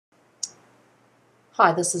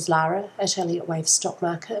Hi, this is Lara at Elliott Wave Stock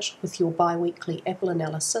Market with your bi-weekly Apple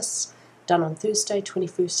analysis done on Thursday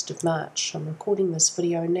 21st of March. I'm recording this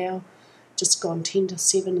video now, just gone 10 to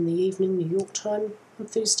 7 in the evening New York time, on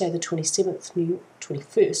Thursday the 21st New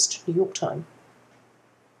York time.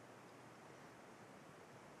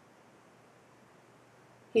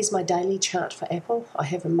 Here's my daily chart for Apple. I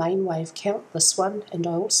have a main wave count, this one, and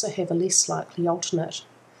I also have a less likely alternate.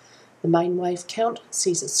 The main wave count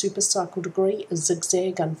sees a supercycle degree, a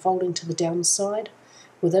zigzag unfolding to the downside.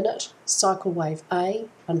 Within it, cycle wave A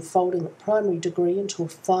unfolding at primary degree into a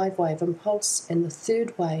 5-wave impulse, and the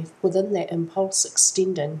third wave within that impulse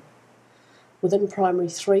extending. Within primary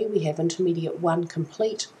 3, we have intermediate 1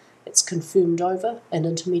 complete. It's confirmed over, and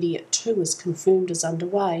intermediate 2 is confirmed as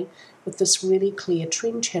underway, with this really clear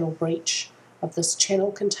trend channel breach of this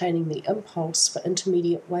channel containing the impulse for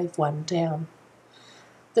intermediate wave 1 down.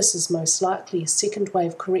 This is most likely a second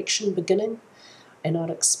wave correction beginning, and I'd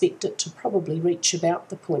expect it to probably reach about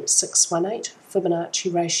the 0.618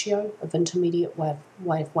 Fibonacci ratio of intermediate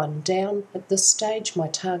wave 1 down. At this stage, my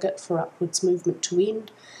target for upwards movement to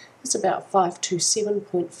end is about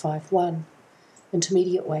 527.51.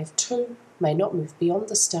 Intermediate wave 2 may not move beyond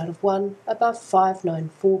the start of 1 above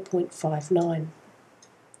 594.59.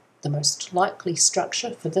 The most likely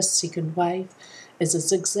structure for this second wave is a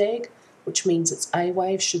zigzag, which means its A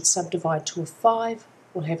wave should subdivide to a 5,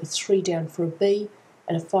 we'll have a 3 down for a B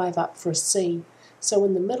and a 5 up for a C. So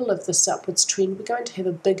in the middle of this upwards trend, we're going to have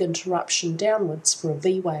a big interruption downwards for a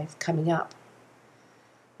V wave coming up.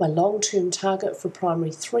 My long-term target for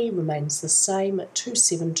primary 3 remains the same. At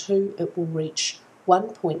 272, it will reach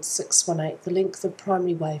 1.618, the length of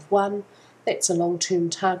primary wave 1. That's a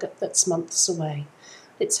long-term target that's months away.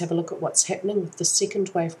 Let's have a look at what's happening with the second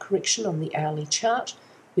wave correction on the hourly chart,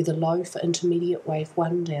 where the low for intermediate wave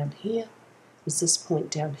 1 down here is this point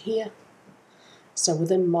down here. So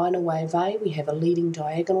within minor wave A, we have a leading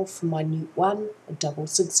diagonal for minute 1, a double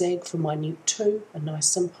zigzag for minute 2, a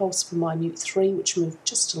nice impulse for minute 3, which moved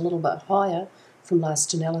just a little bit higher from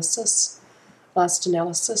last analysis. Last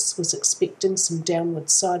analysis was expecting some downward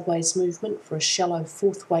sideways movement for a shallow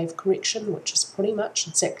fourth wave correction, which is pretty much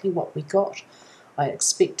exactly what we got. I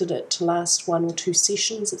expected it to last 1 or 2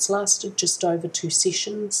 sessions. It's lasted just over 2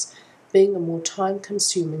 sessions, being a more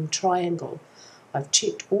time-consuming triangle. I've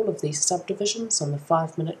checked all of these subdivisions on the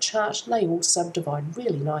 5-minute chart, and they all subdivide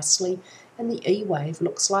really nicely, and the E wave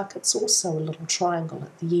looks like it's also a little triangle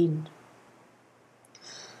at the end.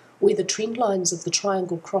 Where the trend lines of the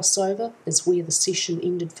triangle cross over is where the session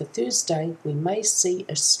ended for Thursday. We may see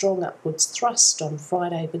a strong upwards thrust on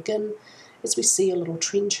Friday begin, as we see a little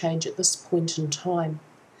trend change at this point in time.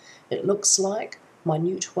 It looks like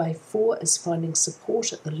minute wave 4 is finding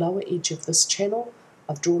support at the lower edge of this channel.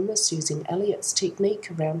 I've drawn this using Elliott's technique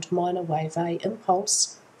around minor wave A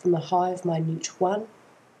impulse from the high of minute 1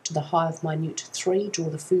 to the high of minute 3. Draw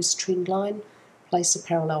the first trend line, place a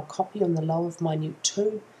parallel copy on the low of minute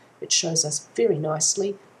 2. It shows us very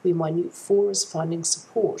nicely where minute 4 is finding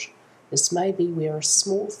support. This may be where a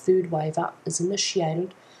small third wave up is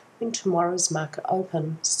initiated when tomorrow's market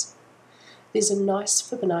opens. There's a nice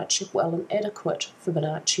Fibonacci, well, an adequate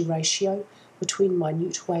Fibonacci ratio between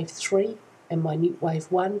minute wave 3 and minute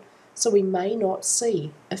wave 1, so we may not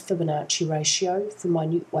see a Fibonacci ratio for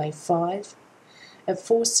minute wave 5. At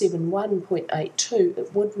 471.82,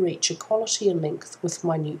 it would reach equality in length with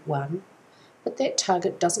minute 1, but that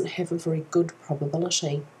target doesn't have a very good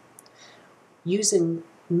probability. Using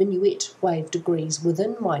minuet wave degrees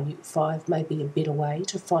within minute 5 may be a better way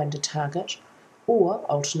to find a target, or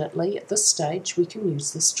alternately at this stage we can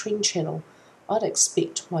use this trend channel. I'd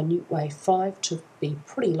expect minute wave 5 to be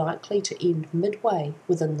pretty likely to end midway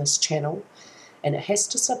within this channel, and it has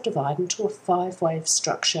to subdivide into a 5-wave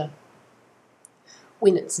structure.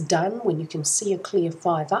 When it's done, when you can see a clear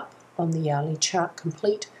 5 up on the hourly chart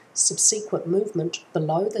complete, subsequent movement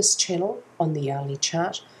below this channel on the hourly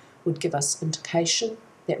chart would give us indication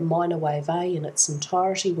that minor wave A in its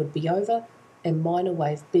entirety would be over, and minor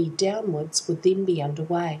wave B downwards would then be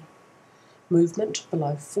underway. Movement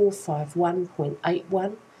below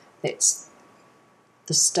 451.81, that's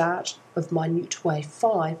the start of minute wave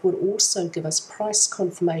 5, would also give us price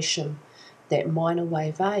confirmation that minor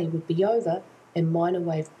wave A would be over and minor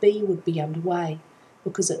wave B would be underway,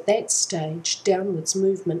 because at that stage downwards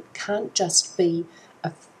movement can't just be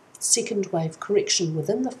a second wave correction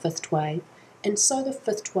within the 5th wave, and so the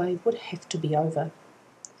 5th wave would have to be over.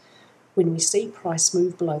 When we see price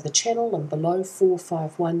move below the channel and below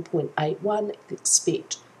 451.81,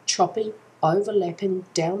 expect choppy, overlapping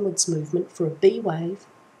downwards movement for a B wave,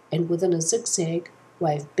 and within a zigzag,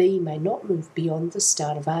 wave B may not move beyond the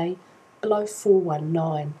start of A, below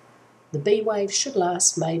 419. The B wave should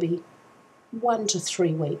last maybe 1 to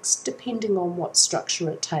 3 weeks, depending on what structure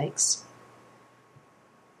it takes.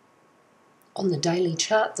 On the daily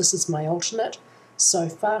chart, this is my alternate. So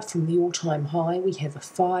far from the all-time high, we have a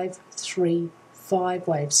 5-3-5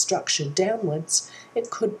 wave structure downwards.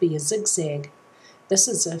 It could be a zigzag. This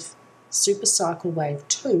is if supercycle wave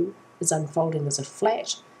 2 is unfolding as a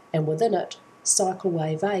flat, and within it, cycle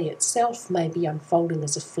wave A itself may be unfolding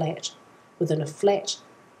as a flat. Within a flat,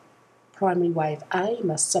 primary wave A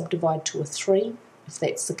must subdivide to a 3. If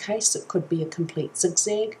that's the case, it could be a complete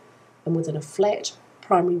zigzag. And within a flat,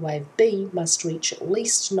 primary wave B must reach at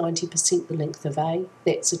least 90% the length of A.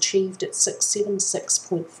 That's achieved at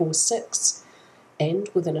 676.46. And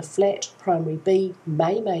within a flat, primary B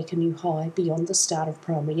may make a new high beyond the start of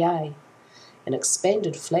primary A. An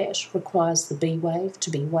expanded flat requires the B wave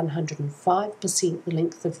to be 105% the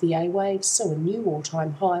length of the A wave, so a new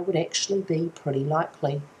all-time high would actually be pretty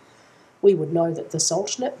likely. We would know that this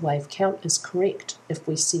alternate wave count is correct if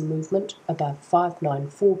we see movement above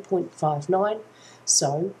 594.59.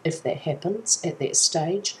 So, if that happens at that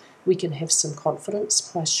stage, we can have some confidence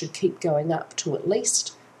price should keep going up to at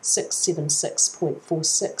least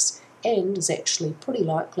 676.46 and is actually pretty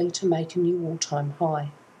likely to make a new all-time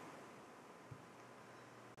high.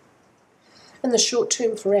 In the short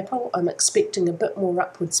term for Apple, I'm expecting a bit more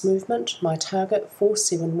upwards movement. My target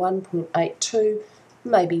 471.82,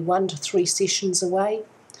 maybe 1 to 3 sessions away,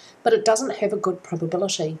 but it doesn't have a good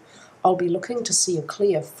probability. I'll be looking to see a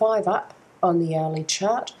clear 5 up on the hourly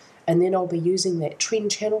chart, and then I'll be using that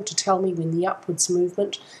trend channel to tell me when the upwards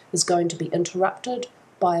movement is going to be interrupted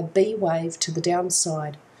by a B wave to the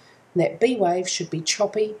downside. And that B wave should be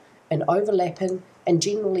choppy and overlapping and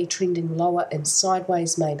generally trending lower and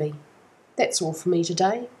sideways maybe. That's all for me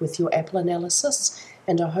today with your Apple analysis,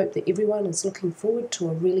 and I hope that everyone is looking forward to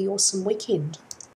a really awesome weekend.